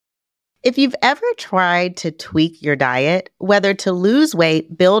If you've ever tried to tweak your diet, whether to lose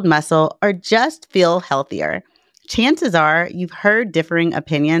weight, build muscle, or just feel healthier, chances are you've heard differing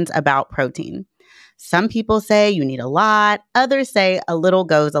opinions about protein. Some people say you need a lot, others say a little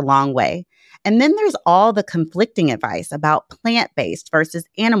goes a long way. And then there's all the conflicting advice about plant-based versus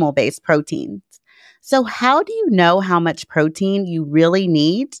animal-based proteins. So how do you know how much protein you really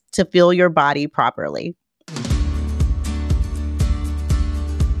need to fuel your body properly?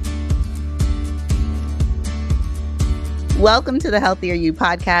 Welcome to the Healthier You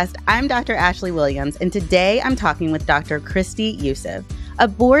podcast. I'm Dr. Ashlee Williams, and today I'm talking with Dr. Christie Youssef, a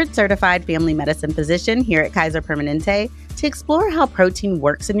board-certified family medicine physician here at Kaiser Permanente, to explore how protein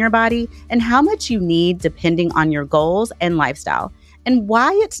works in your body and how much you need depending on your goals and lifestyle, and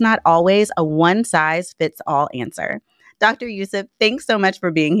why it's not always a one-size-fits-all answer. Dr. Youssef, thanks so much for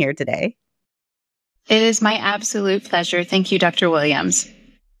being here today. It is my absolute pleasure. Thank you, Dr. Williams.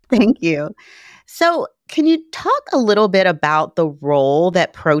 Thank you. So, can you talk a little bit about the role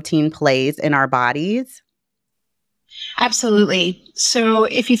that protein plays in our bodies? Absolutely. So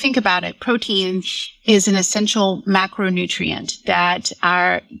if you think about it, protein is an essential macronutrient that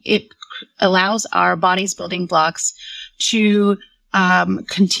it allows our body's building blocks to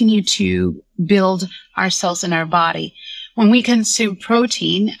continue to build our cells in our body. When we consume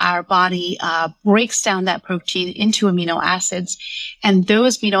protein, our body breaks down that protein into amino acids, and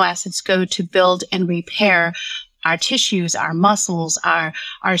those amino acids go to build and repair our tissues, our muscles, our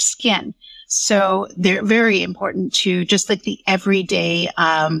skin. So they're very important to just like the everyday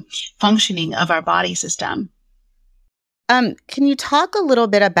functioning of our body system. Can you talk a little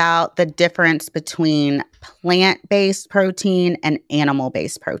bit about the difference between plant-based protein and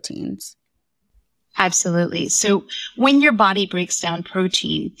animal-based proteins? Absolutely. So when your body breaks down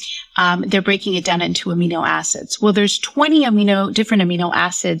protein, they're breaking it down into amino acids. Well, there's 20 different amino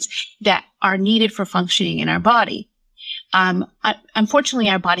acids that are needed for functioning in our body. Unfortunately,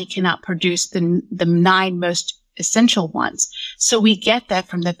 our body cannot produce the 9 most essential ones. So we get that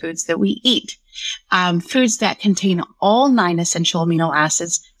from the foods that we eat. Foods that contain all 9 essential amino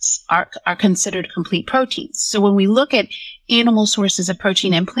acids are considered complete proteins. So when we look at animal sources of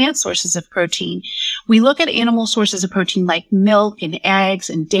protein and plant sources of protein, we look at animal sources of protein like milk and eggs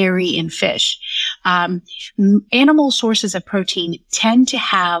and dairy and fish. Animal sources of protein tend to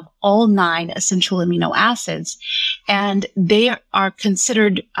have all 9 essential amino acids, and they are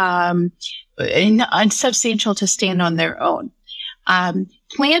considered unsubstantial to stand on their own.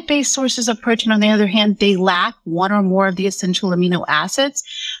 Plant-based sources of protein, on the other hand, they lack 1 or more of the essential amino acids,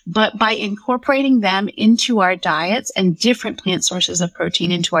 but by incorporating them into our diets and different plant sources of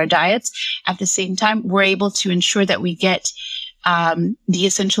protein into our diets at the same time, we're able to ensure that we get the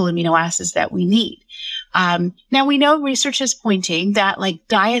essential amino acids that we need. Now we know research is pointing that like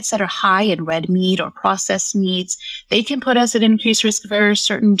diets that are high in red meat or processed meats, they can put us at increased risk for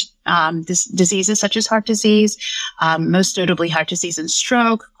certain diseases such as heart disease, most notably heart disease and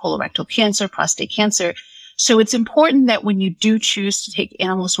stroke, colorectal cancer, prostate cancer. So it's important that when you do choose to take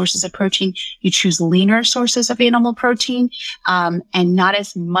animal sources of protein, you choose leaner sources of animal protein, and not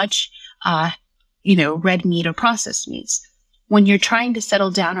as much, red meat or processed meats. When you're trying to settle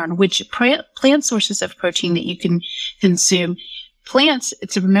down on which plant sources of protein that you can consume, plants,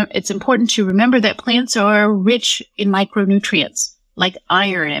 it's important to remember that plants are rich in micronutrients like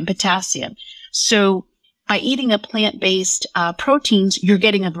iron and potassium. So by eating a plant-based proteins, you're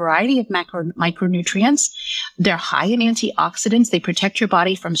getting a variety of micronutrients. They're high in antioxidants. They protect your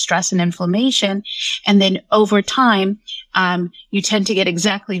body from stress and inflammation. And then over time, you tend to get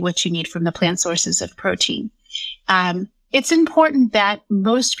exactly what you need from the plant sources of protein. It's important that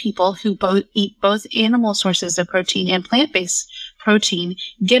most people who eat both animal sources of protein and plant-based protein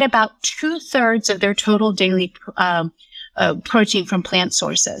get about 2/3 of their total daily protein from plant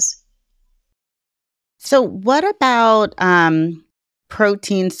sources. So what about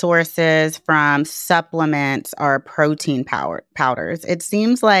protein sources from supplements or protein powders? It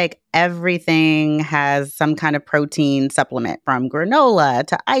seems like everything has some kind of protein supplement, from granola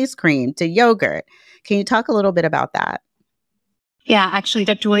to ice cream to yogurt. Can you talk a little bit about that? Yeah, actually,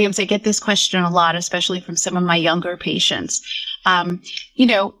 Dr. Williams, I get this question a lot, especially from some of my younger patients.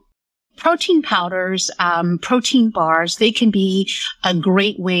 Protein powders, protein bars, they can be a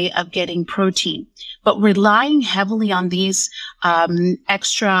great way of getting protein. But relying heavily on these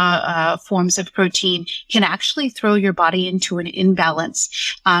extra forms of protein can actually throw your body into an imbalance,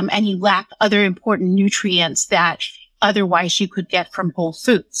 and you lack other important nutrients that otherwise you could get from whole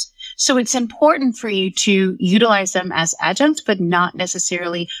foods. So it's important for you to utilize them as adjuncts, but not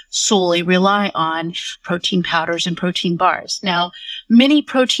necessarily solely rely on protein powders and protein bars. Now, Many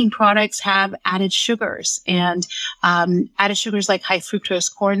protein products have added sugars, and added sugars like high fructose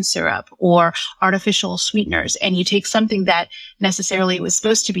corn syrup or artificial sweeteners. And you take something that necessarily was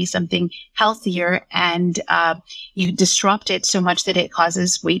supposed to be something healthier, and you disrupt it so much that it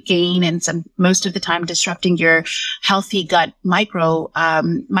causes weight gain, and most of the time disrupting your healthy gut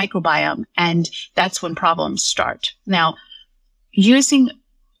microbiome. And that's when problems start. Now,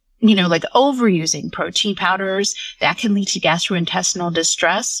 overusing protein powders, that can lead to gastrointestinal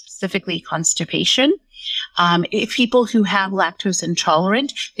distress, specifically constipation. If people who have lactose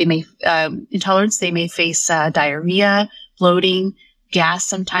intolerance, they may face diarrhea, bloating, gas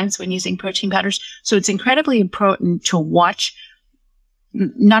sometimes when using protein powders. So it's incredibly important to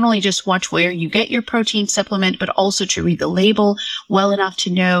not only just watch where you get your protein supplement, but also to read the label well enough to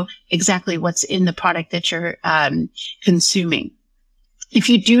know exactly what's in the product that you're consuming. If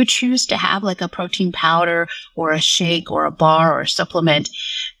you do choose to have like a protein powder or a shake or a bar or a supplement,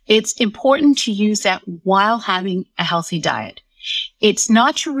 it's important to use that while having a healthy diet. It's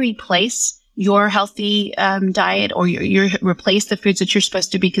not to replace your healthy diet or replace the foods that you're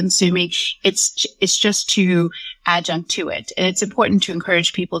supposed to be consuming. It's just to adjunct to it. And it's important to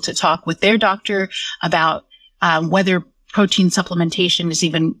encourage people to talk with their doctor about whether protein supplementation is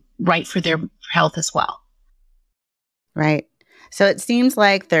even right for their health as well. Right. So it seems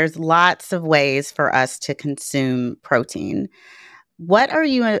like there's lots of ways for us to consume protein. What are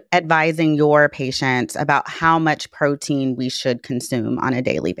you advising your patients about how much protein we should consume on a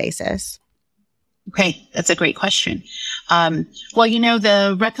daily basis? Okay, that's a great question.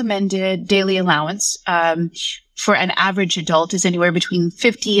 The recommended daily allowance for an average adult is anywhere between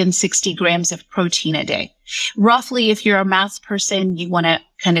 50 and 60 grams of protein a day. Roughly, if you're a math person, you want to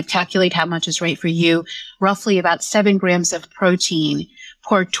kind of calculate how much is right for you. Roughly about 7 grams of protein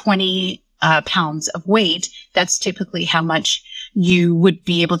per 20 pounds of weight. That's typically how much you would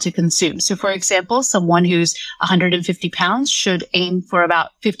be able to consume. So for example, someone who's 150 pounds should aim for about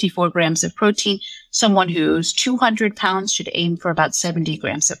 54 grams of protein. Someone who's 200 pounds should aim for about 70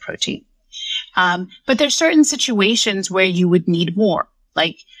 grams of protein. But there's certain situations where you would need more,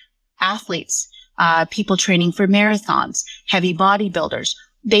 like athletes, people training for marathons, heavy bodybuilders.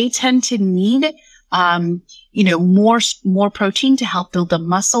 They tend to need more protein to help build the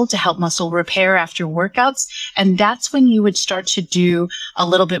muscle, to help muscle repair after workouts. And that's when you would start to do a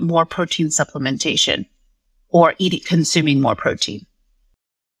little bit more protein supplementation or consuming more protein.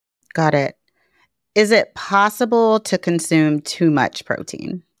 Got it. Is it possible to consume too much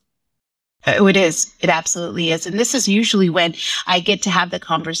protein? It is. It absolutely is. And this is usually when I get to have the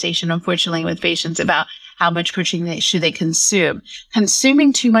conversation, unfortunately, with patients about how much protein should they consume.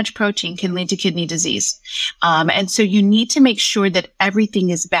 Consuming too much protein can lead to kidney disease. And so you need to make sure that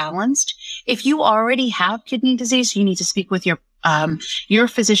everything is balanced. If you already have kidney disease, you need to speak with your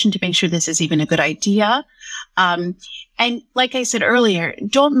physician to make sure this is even a good idea. And like I said earlier,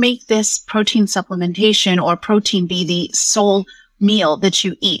 don't make this protein supplementation or protein be the sole meal that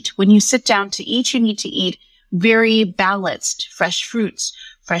you eat. When you sit down to eat, you need to eat very balanced, fresh fruits,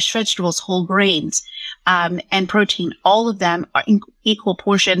 fresh vegetables, whole grains, and protein. All of them are in equal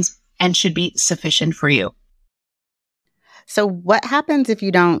portions and should be sufficient for you. So what happens if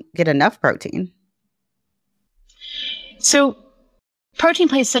you don't get enough protein? So protein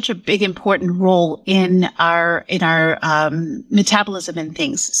plays such a big, important role in our metabolism and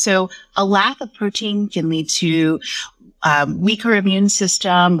things. So a lack of protein can lead to weaker immune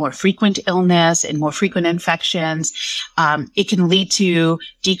system, more frequent illness, and more frequent infections. It can lead to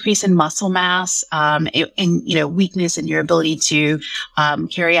decrease in muscle mass, and weakness in your ability to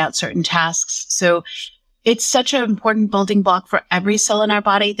carry out certain tasks. So it's such an important building block for every cell in our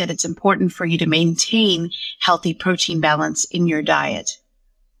body that it's important for you to maintain healthy protein balance in your diet.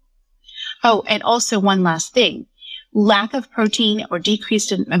 Oh, and also one last thing. Lack of protein or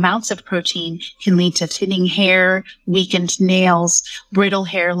decreased amounts of protein can lead to thinning hair, weakened nails, brittle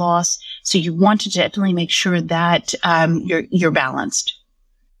hair loss. So you want to definitely make sure that you're balanced.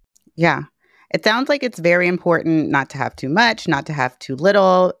 Yeah. It sounds like it's very important not to have too much, not to have too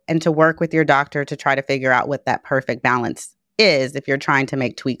little, and to work with your doctor to try to figure out what that perfect balance is if you're trying to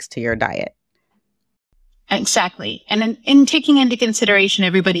make tweaks to your diet. Exactly. And in taking into consideration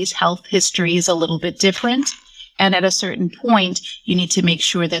everybody's health history is a little bit different. And at a certain point, you need to make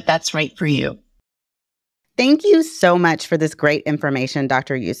sure that that's right for you. Thank you so much for this great information,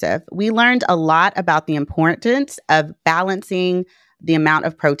 Dr. Youssef. We learned a lot about the importance of balancing the amount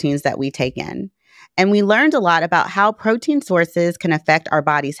of proteins that we take in. And we learned a lot about how protein sources can affect our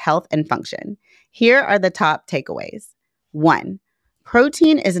body's health and function. Here are the top takeaways. 1,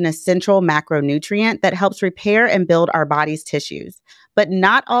 Protein is an essential macronutrient that helps repair and build our body's tissues, but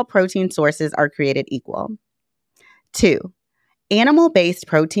not all protein sources are created equal. 2. Animal-based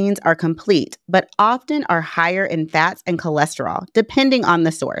proteins are complete, but often are higher in fats and cholesterol, depending on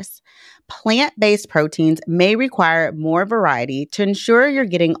the source. Plant-based proteins may require more variety to ensure you're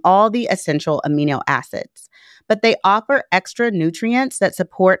getting all the essential amino acids, but they offer extra nutrients that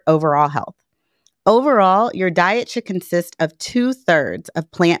support overall health. Overall, your diet should consist of 2/3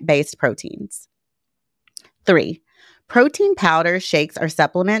 of plant-based proteins. 3. Protein powders, shakes, or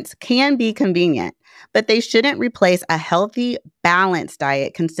supplements can be convenient, but they shouldn't replace a healthy, balanced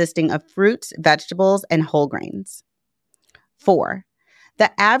diet consisting of fruits, vegetables, and whole grains. 4.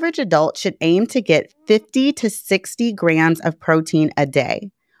 The average adult should aim to get 50 to 60 grams of protein a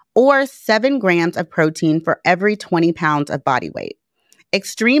day, or 7 grams of protein for every 20 pounds of body weight.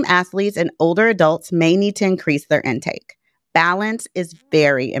 Extreme athletes and older adults may need to increase their intake. Balance is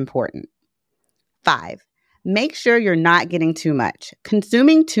very important. 5. Make sure you're not getting too much.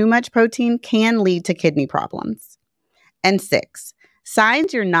 Consuming too much protein can lead to kidney problems. And 6.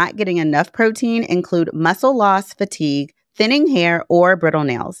 Signs you're not getting enough protein include muscle loss, fatigue, thinning hair or brittle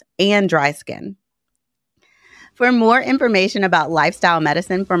nails, and dry skin. For more information about lifestyle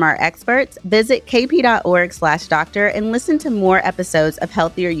medicine from our experts, visit kp.org/doctor and listen to more episodes of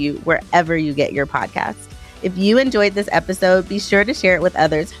Healthier You wherever you get your podcasts. If you enjoyed this episode, be sure to share it with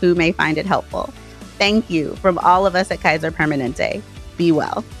others who may find it helpful. Thank you from all of us at Kaiser Permanente. Be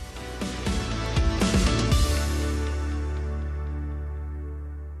well.